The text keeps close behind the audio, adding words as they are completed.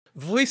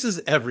Voices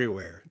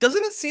everywhere.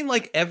 Doesn't it seem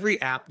like every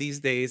app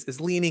these days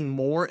is leaning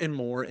more and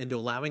more into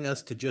allowing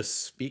us to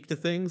just speak to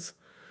things?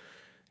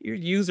 Your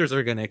users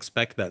are going to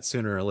expect that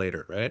sooner or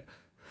later, right?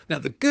 Now,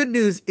 the good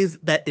news is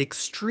that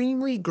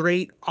extremely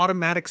great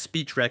automatic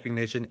speech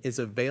recognition is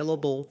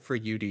available for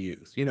you to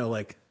use. You know,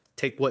 like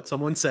take what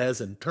someone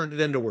says and turn it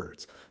into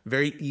words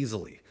very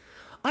easily.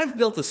 I've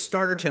built a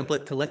starter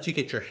template to let you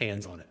get your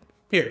hands on it.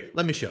 Here,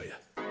 let me show you.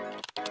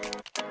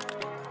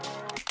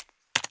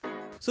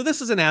 So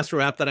this is an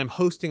Astro app that I'm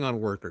hosting on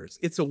Workers.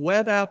 It's a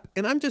web app,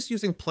 and I'm just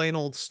using plain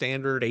old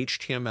standard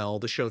HTML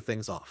to show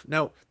things off.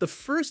 Now, the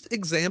first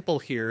example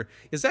here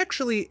is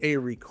actually a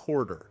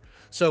recorder.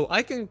 So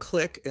I can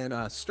click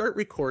and start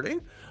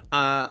recording.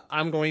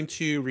 I'm going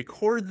to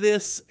record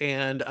this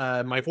and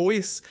my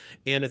voice,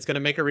 and it's going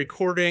to make a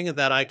recording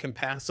that I can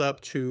pass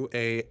up to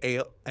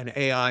an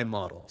AI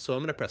model. So I'm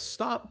going to press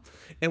stop,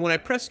 and when I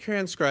press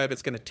transcribe,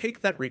 it's going to take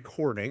that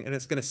recording and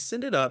it's going to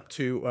send it up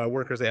to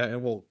Workers AI,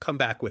 and we'll come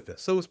back with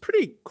this. So it's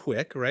pretty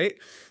quick, right?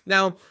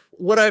 Now,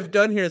 what I've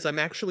done here is I'm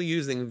actually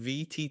using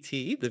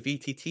VTT, the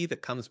VTT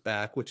that comes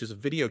back, which is a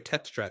video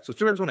text track. So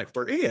remember when I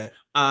first,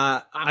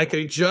 I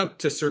can jump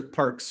to certain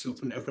parts,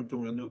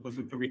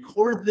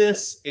 record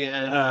this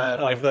and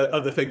like the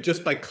other thing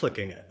just by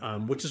clicking it,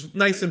 which is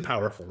nice and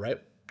powerful,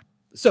 right?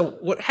 So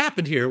what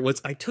happened here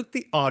was I took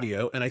the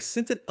audio and I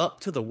sent it up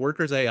to the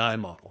Workers AI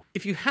model.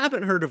 If you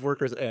haven't heard of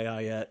Workers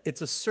AI yet,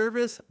 it's a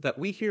service that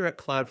we here at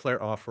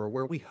Cloudflare offer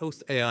where we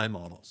host AI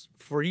models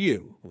for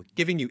you,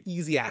 giving you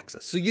easy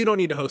access. So you don't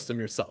need to host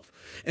them yourself.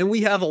 And we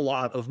have a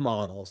lot of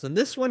models. And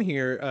this one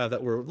here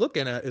that we're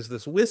looking at is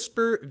this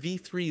Whisper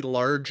V3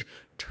 Large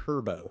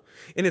Turbo.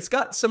 And it's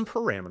got some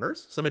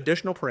parameters, some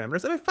additional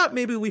parameters that I thought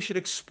maybe we should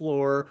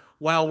explore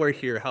while we're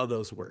here how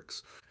those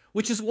works,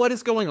 which is what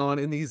is going on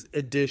in these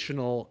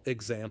additional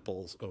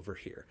examples over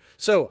here.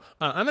 So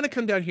I'm going to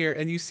come down here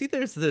and you see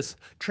there's this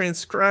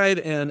transcribe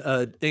and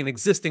an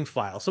existing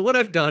file. So what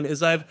I've done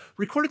is I've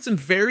recorded some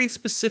very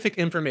specific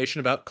information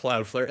about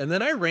Cloudflare, and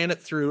then I ran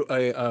it through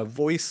a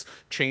voice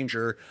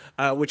changer,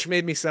 which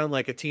made me sound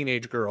like a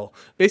teenage girl.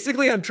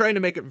 Basically, I'm trying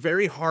to make it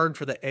very hard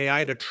for the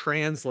AI to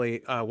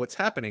translate what's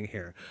happening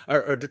here,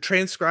 or to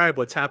transcribe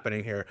what's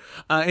happening here.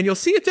 And you'll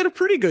see it did a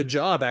pretty good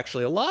job,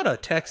 actually. A lot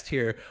of text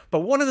here,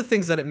 but one of the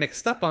things that it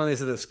mixed up on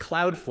is this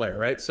Cloudflare,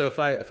 right? So if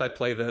I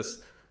play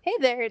this, hey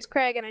there, it's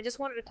Craig, and I just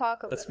wanted to talk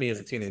about that's me as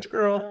a teenage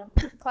girl.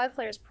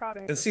 Cloudflare's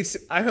product. And see,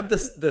 I have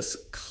this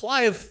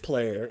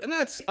Cloudflare, and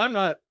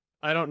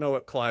I don't know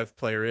what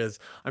Cloudflare is.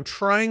 I'm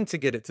trying to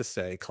get it to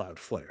say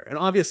Cloudflare, and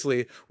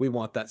obviously we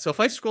want that. So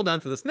if I scroll down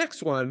to this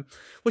next one,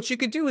 what you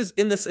could do is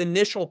in this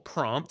initial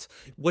prompt,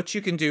 what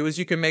you can do is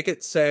you can make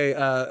it say,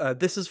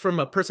 this is from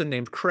a person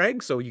named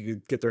Craig, so you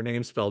could get their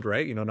name spelled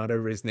right. You know, not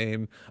everybody's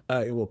name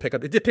it will pick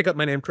up. It did pick up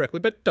my name correctly,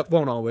 but it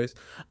won't always.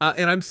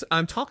 And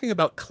I'm talking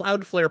about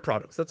Cloudflare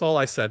products. That's all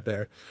I said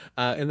there.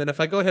 And then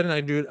if I go ahead and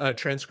I do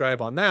transcribe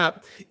on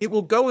that, it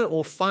will go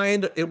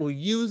and it will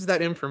use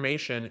that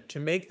information to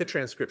make the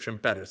transcription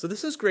better. So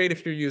this is great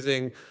if you're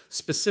using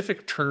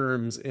specific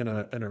terms in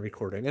a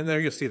recording. And there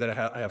you'll see that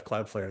I have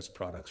Cloudflare's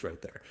products right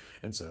there.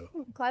 And so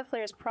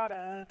Cloudflare's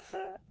product.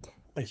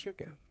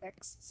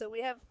 So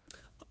we have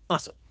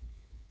awesome.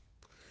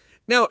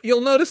 Now,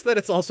 you'll notice that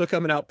it's also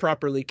coming out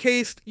properly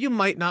cased. You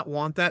might not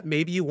want that.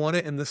 Maybe you want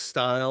it in the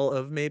style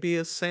of maybe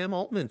a Sam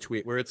Altman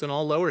tweet where it's in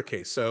all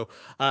lowercase. So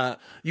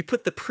you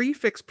put the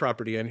prefix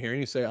property in here and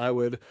you say, I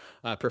would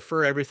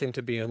prefer everything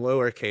to be in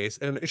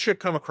lowercase. And it should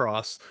come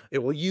across.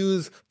 It will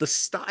use the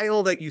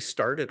style that you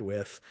started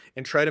with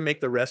and try to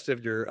make the rest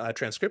of your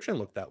transcription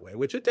look that way,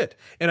 which it did.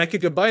 And I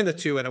could combine the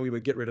two and we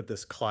would get rid of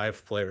this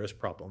Cloudflare's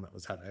problem that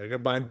was happening. I could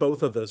combine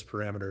both of those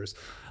parameters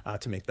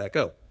to make that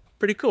go.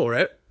 Pretty cool,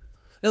 right?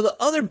 Now, the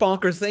other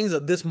bonkers things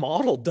that this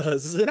model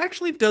does is it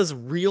actually does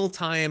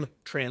real-time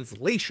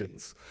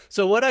translations.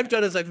 So what I've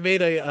done is I've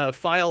made a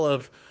file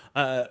of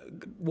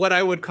what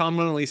I would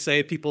commonly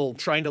say people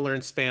trying to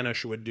learn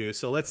Spanish would do.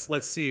 So let's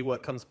see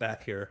what comes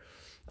back here.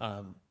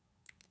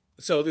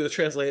 So the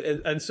translate,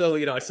 and so,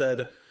 you know, I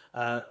said,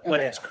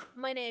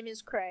 my name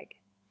is Craig.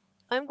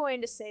 I'm going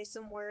to say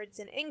some words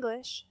in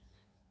English,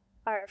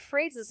 or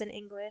phrases in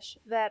English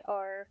that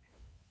are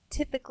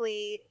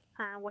typically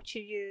what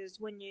you use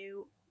when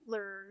you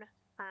learn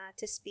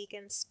to speak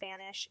in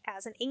Spanish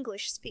as an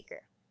English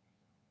speaker.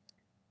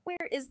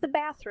 Where is the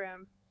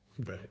bathroom?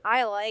 Right.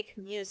 I like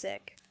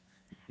music.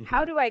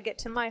 How do I get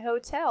to my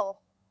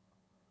hotel?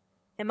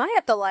 Am I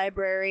at the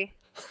library?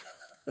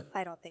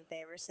 I don't think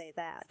they ever say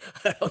that.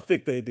 I don't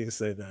think they do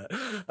say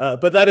that.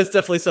 But that is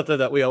definitely something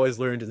that we always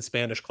learned in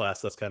Spanish class.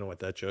 That's kind of what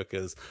that joke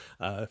is.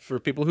 For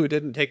people who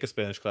didn't take a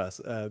Spanish class,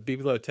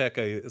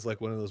 biblioteca is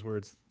like one of those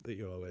words that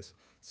you always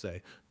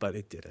say, but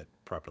it did it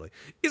properly.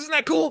 Isn't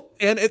that cool?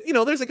 And, you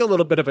know, there's like a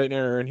little bit of an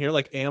error in here,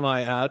 like, am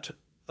I at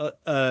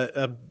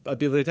a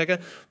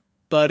biblioteca?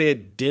 But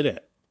it did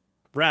it.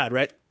 Rad,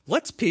 right?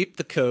 Let's peep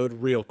the code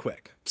real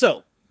quick.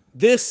 So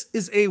this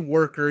is a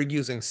worker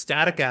using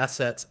static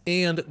assets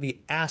and the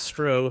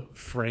Astro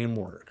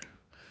framework.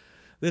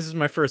 This is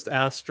my first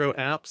Astro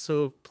app,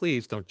 so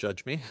please don't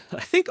judge me. I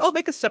think I'll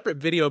make a separate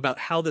video about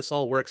how this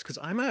all works because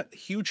I'm a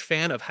huge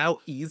fan of how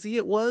easy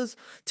it was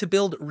to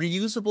build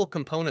reusable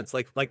components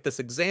like this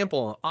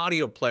example,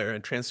 audio player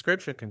and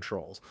transcription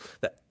controls.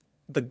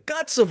 The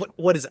guts of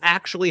what is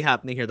actually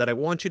happening here that I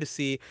want you to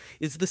see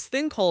is this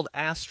thing called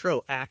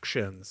Astro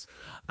Actions,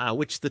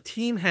 which the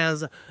team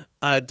has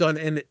done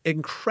an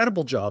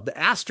incredible job. The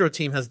Astro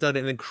team has done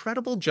an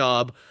incredible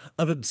job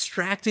of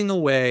abstracting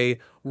away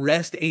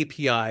REST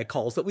API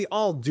calls that we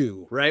all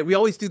do, right? We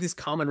always do these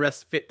common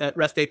REST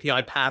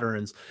API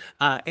patterns,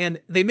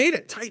 and they made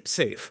it type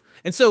safe.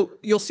 And so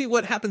you'll see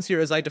what happens here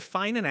is I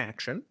define an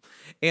action,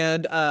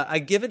 and I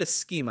give it a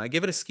schema. I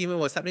give it a schema of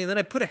what's happening, and then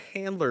I put a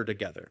handler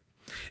together.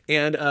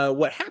 And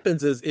what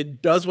happens is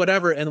it does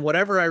whatever, and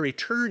whatever I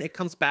return, it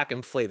comes back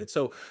inflated.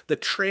 So the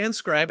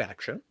transcribe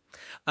action,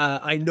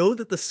 I know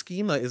that the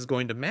schema is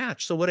going to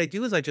match. So what I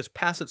do is I just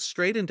pass it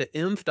straight into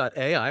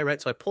inf.ai,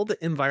 right? So I pull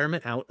the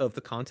environment out of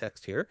the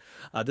context here.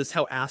 This is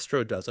how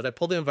Astro does it. I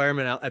pull the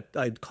environment out,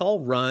 I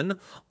call run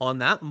on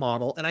that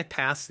model, and I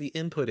pass the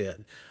input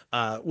in,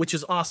 which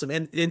is awesome.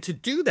 And to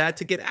do that,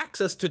 to get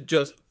access to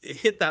just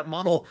hit that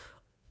model,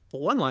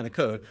 one line of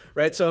code,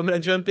 right? So I'm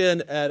going to jump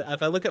in, and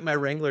if I look at my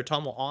Wrangler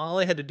TOML, all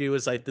I had to do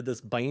is I did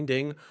this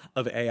binding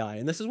of AI.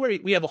 And this is where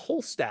we have a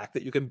whole stack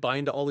that you can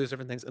bind to all these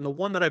different things. And the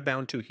one that I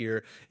bound to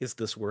here is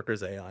this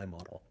workers AI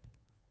model.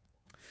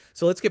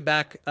 So let's get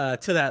back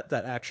to that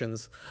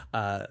actions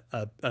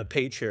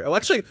page here. Oh,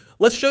 actually,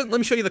 let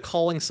me show you the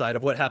calling side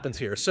of what happens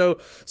here. So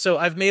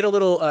I've made a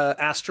little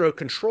Astro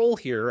control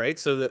here, right?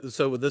 So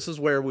this is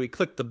where we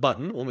click the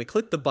button. When we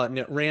click the button,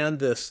 it ran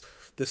this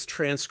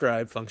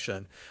transcribe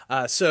function.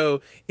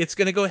 So it's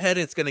going to go ahead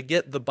and it's going to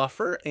get the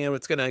buffer, and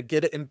it's going to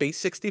get it in base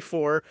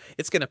 64.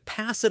 It's going to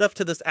pass it up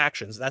to this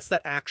actions. That's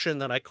that action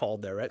that I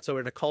called there, right? So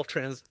we're going to call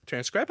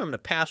transcribe. I'm going to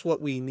pass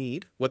what we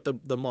need, what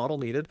the model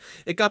needed.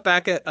 It got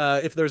back at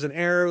if there's an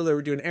error, they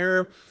were doing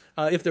error.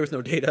 If there was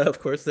no data, of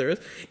course there is.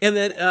 And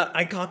then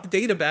I got the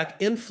data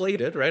back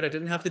inflated, right? I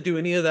didn't have to do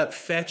any of that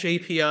fetch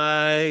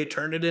API,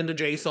 turn it into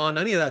JSON,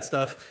 any of that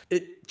stuff.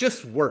 It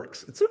just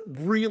works. It's a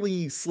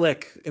really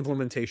slick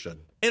implementation.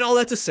 And all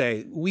that to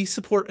say, we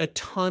support a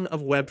ton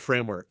of web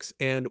frameworks,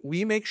 and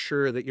we make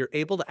sure that you're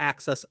able to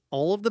access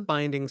all of the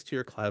bindings to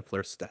your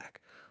Cloudflare stack.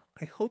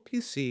 I hope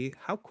you see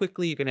how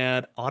quickly you can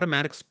add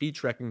automatic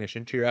speech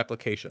recognition to your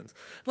applications.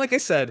 Like I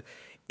said,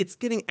 it's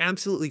getting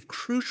absolutely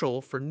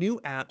crucial for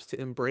new apps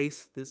to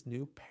embrace this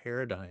new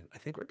paradigm. I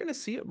think we're going to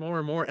see it more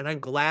and more, and I'm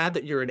glad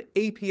that you're an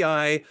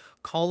API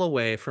call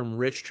away from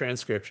rich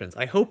transcriptions.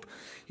 I hope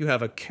you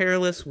have a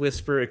careless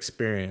whisper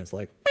experience,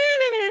 like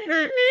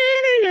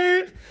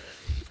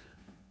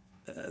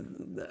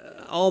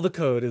all the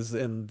code is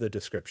in the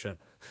description.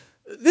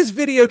 This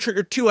video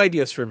triggered two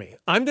ideas for me.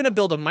 I'm going to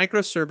build a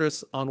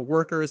microservice on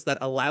workers that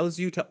allows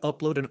you to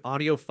upload an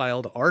audio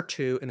file to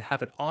R2 and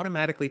have it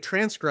automatically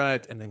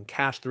transcribed and then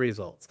cache the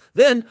results.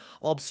 Then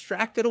I'll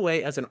abstract it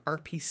away as an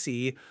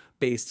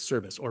RPC-based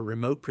service or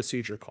remote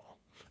procedure call.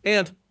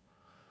 And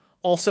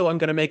also, I'm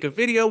going to make a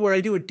video where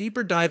I do a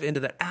deeper dive into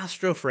the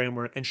Astro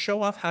framework and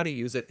show off how to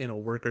use it in a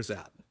workers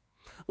app.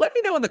 Let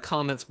me know in the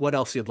comments what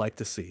else you'd like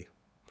to see.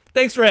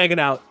 Thanks for hanging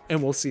out,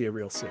 and we'll see you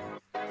real soon.